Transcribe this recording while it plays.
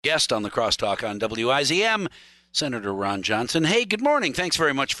guest on the Crosstalk on WIZM, Senator Ron Johnson. Hey, good morning. Thanks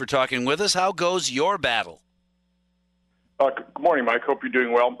very much for talking with us. How goes your battle? Good morning, Mike. Hope you're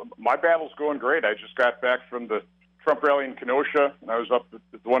doing well. My battle's going great. I just got back from the Trump rally in Kenosha, and I was up at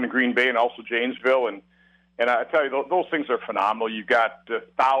the one in Green Bay and also Janesville, and I tell you, those things are phenomenal. You've got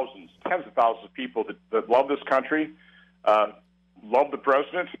thousands, tens of thousands of people that love this country, love the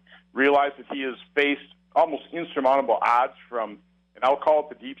president, realize that he has faced almost insurmountable odds from, and I'll call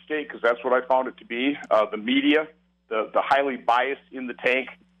it the deep state because that's what I found it to be, the media, the highly biased in the tank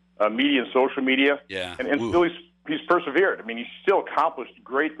media and social media. Yeah. And still he's persevered. I mean, he's still accomplished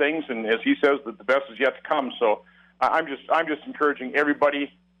great things, and as he says, that the best is yet to come. So I'm just encouraging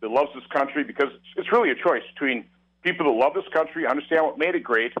everybody that loves this country, because it's really a choice between people that love this country, understand what made it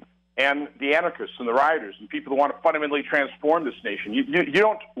great, and the anarchists and the rioters and people that want to fundamentally transform this nation. You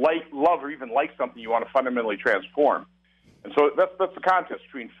don't love or even like something you want to fundamentally transform. And so that's the contest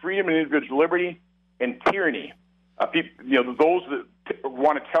between freedom and individual liberty and tyranny. People, those that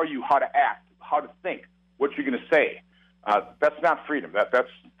want to tell you how to act, how to think, what you're going to say. That's not freedom. That's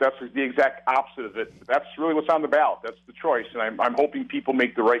the exact opposite of it. That's really what's on the ballot. That's the choice, and I'm hoping people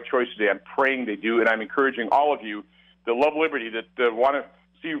make the right choice today. I'm praying they do, and I'm encouraging all of you that love liberty, that want to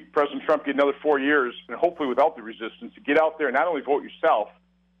see President Trump get another 4 years, and hopefully without the resistance, to get out there and not only vote yourself,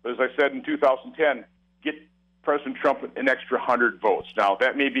 but as I said in 2010, get President Trump an extra 100 votes. Now,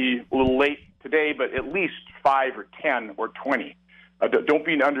 that may be a little late today, but at least 5 or 10 or 20. Don't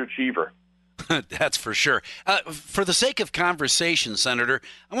be an underachiever. That's for sure. For the sake of conversation, Senator,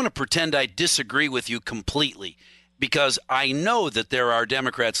 I want to pretend I disagree with you completely, because I know that there are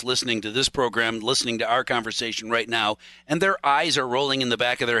Democrats listening to this program, listening to our conversation right now, and their eyes are rolling in the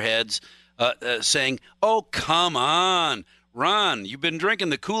back of their heads saying, oh, come on, Ron, you've been drinking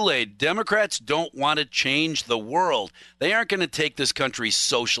the Kool-Aid. Democrats don't want to change the world. They aren't going to take this country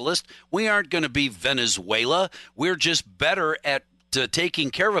socialist. We aren't going to be Venezuela. We're just better at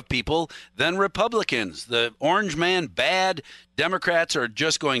taking care of people than Republicans. The orange man bad. Democrats are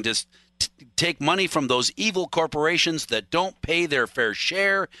just going to take money from those evil corporations that don't pay their fair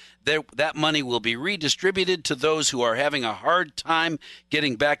share. That money will be redistributed to those who are having a hard time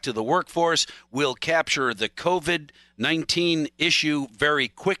getting back to the workforce. We'll capture the COVID-19 issue very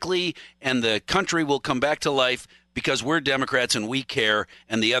quickly, and the country will come back to life because we're Democrats and we care,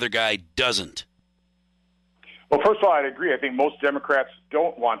 and the other guy doesn't. Well, first of all, I'd agree. I think most Democrats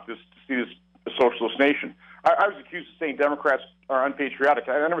don't want to see this a socialist nation. I was accused of saying Democrats are unpatriotic.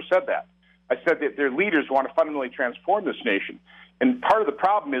 I never said that. I said that their leaders want to fundamentally transform this nation. And part of the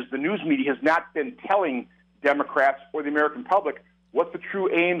problem is the news media has not been telling Democrats or the American public what the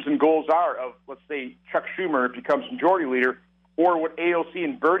true aims and goals are of, let's say, Chuck Schumer becomes majority leader, or what AOC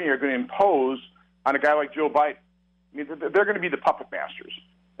and Bernie are going to impose on a guy like Joe Biden. I mean, they're going to be the puppet masters.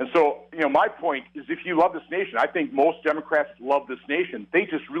 And so, my point is, if you love this nation, I think most Democrats love this nation. They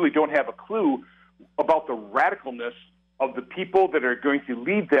just really don't have a clue about the radicalness of the people that are going to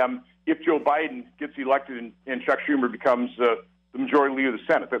lead them if Joe Biden gets elected and Chuck Schumer becomes the majority leader of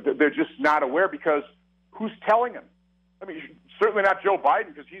the Senate. They're just not aware, because who's telling them? I mean, certainly not Joe Biden,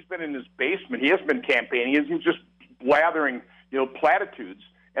 because he's been in his basement. He hasn't been campaigning. He's just blathering, platitudes.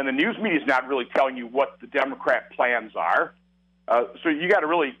 And the news media is not really telling you what the Democrat plans are. So you got to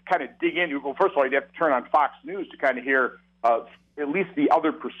really kind of dig in. Well, first of all, you'd have to turn on Fox News to kind of hear at least the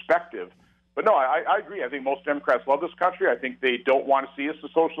other perspective. But no, I agree. I think most Democrats love this country. I think they don't want to see us a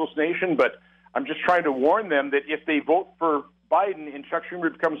socialist nation. But I'm just trying to warn them that if they vote for Biden and Chuck Schumer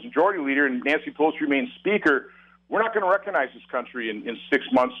becomes majority leader and Nancy Pelosi remains speaker, we're not going to recognize this country in 6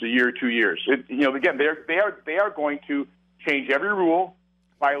 months, a year, 2 years. Again, they are going to change every rule,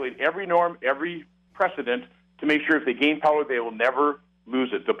 violate every norm, every precedent, to make sure if they gain power, they will never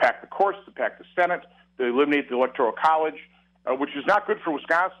lose it. They'll pack the courts, they'll pack the Senate, they'll eliminate the Electoral College, which is not good for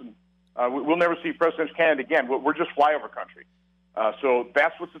Wisconsin. We'll never see presidential candidate again. We're just flyover country. So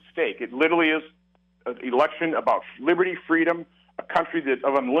that's what's at stake. It literally is an election about liberty, freedom, a country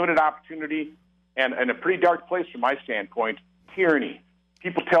of unlimited opportunity, and a pretty dark place from my standpoint, tyranny.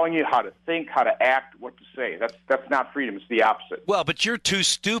 People telling you how to think, how to act, what to say. That's not freedom. It's the opposite. Well, but you're too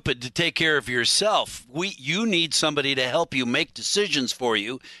stupid to take care of yourself. You need somebody to help you make decisions for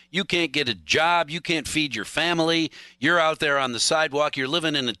you. You can't get a job. You can't feed your family. You're out there on the sidewalk. You're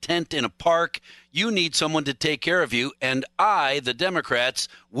living in a tent in a park. You need someone to take care of you, and the Democrats,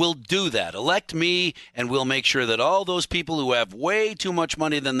 will do that. Elect me, and we'll make sure that all those people who have way too much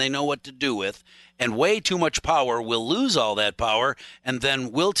money than they know what to do with and way too much power will lose all that power, and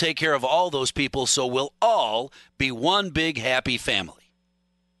then we'll take care of all those people, so we'll all be one big happy family.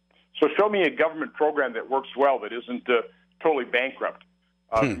 So show me a government program that works well, that isn't totally bankrupt.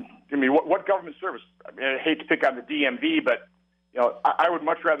 I mean, what government service? I mean, I hate to pick on the DMV, but I would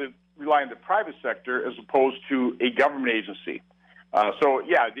much rather rely on the private sector as opposed to a government agency. So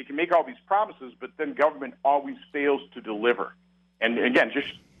yeah, they can make all these promises, but then government always fails to deliver. And again,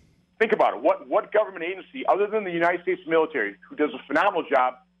 just think about it. What government agency, other than the United States military, who does a phenomenal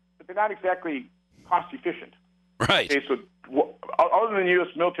job, but they're not exactly cost efficient? Right. Okay, so other than the U.S.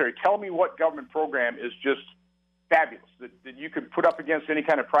 military, tell me what government program is just fabulous that you could put up against any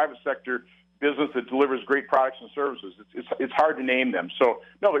kind of private sector business that delivers great products and services. It's hard to name them. So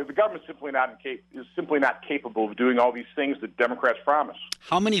no, the government is simply not capable of doing all these things that Democrats promise.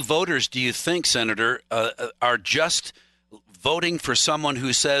 How many voters do you think, Senator, are just voting for someone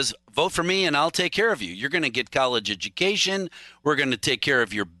who says, vote for me and I'll take care of you? You're going to get college education. We're going to take care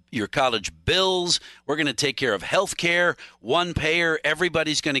of your college bills. We're going to take care of health care, one payer.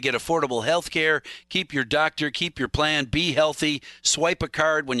 Everybody's going to get affordable health care. Keep your doctor, keep your plan, be healthy, swipe a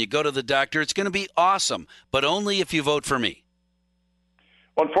card when you go to the doctor. It's going to be awesome, but only if you vote for me.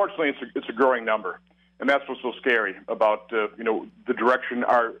 Well, unfortunately, it's a growing number, and that's what's so scary about the direction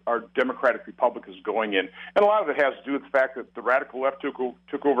our Democratic Republic is going in. And a lot of it has to do with the fact that the radical left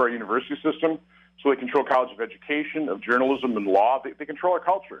took over our university system. So they control college of education, of journalism, and law. They control our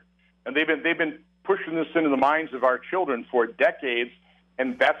culture, and they've been pushing this into the minds of our children for decades.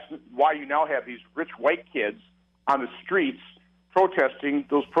 And that's why you now have these rich white kids on the streets protesting.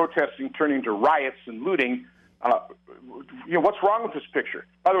 Those protesting turning into riots and looting. What's wrong with this picture?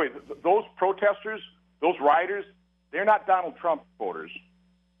 By the way, those protesters, those rioters, they're not Donald Trump voters.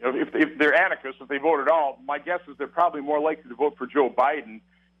 If they're anarchists, if they vote at all, my guess is they're probably more likely to vote for Joe Biden.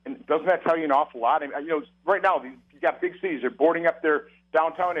 And doesn't that tell you an awful lot? I mean, right now, you got big cities. They're boarding up their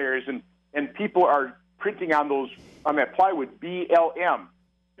downtown areas, and people are printing on that plywood BLM,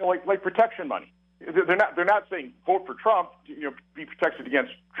 like protection money. They're not saying vote for Trump, be protected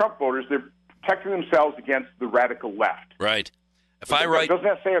against Trump voters. They're protecting themselves against the radical left. Right. Doesn't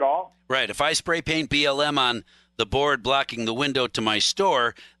that say it all? Right. If I spray paint BLM on the board blocking the window to my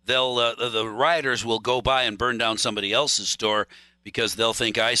store, the rioters will go by and burn down somebody else's store, because they'll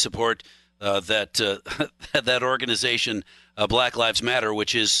think I support that organization, Black Lives Matter,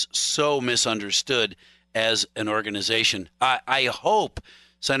 which is so misunderstood as an organization. I hope,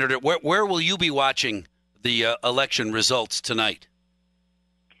 Senator, where will you be watching the election results tonight?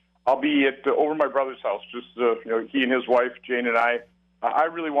 I'll be over my brother's house. Just he and his wife, Jane, and I. I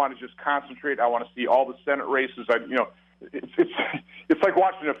really want to just concentrate. I want to see all the Senate races. It's like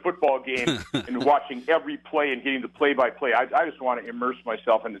watching a football game and watching every play and getting the play-by-play. I just want to immerse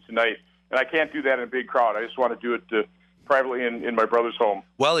myself into tonight, and I can't do that in a big crowd. I just want to do it privately in my brother's home.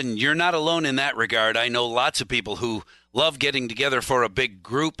 Well, and you're not alone in that regard. I know lots of people who love getting together for a big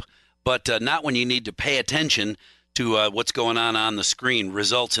group, but not when you need to pay attention to what's going on the screen,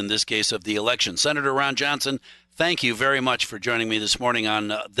 results in this case of the election. Senator Ron Johnson, thank you very much for joining me this morning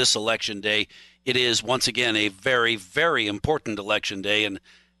on this election day. It is, once again, a very, very important election day. And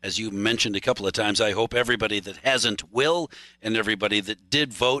as you mentioned a couple of times, I hope everybody that hasn't will, and everybody that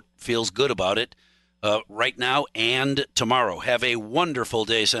did vote feels good about it right now and tomorrow. Have a wonderful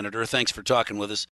day, Senator. Thanks for talking with us.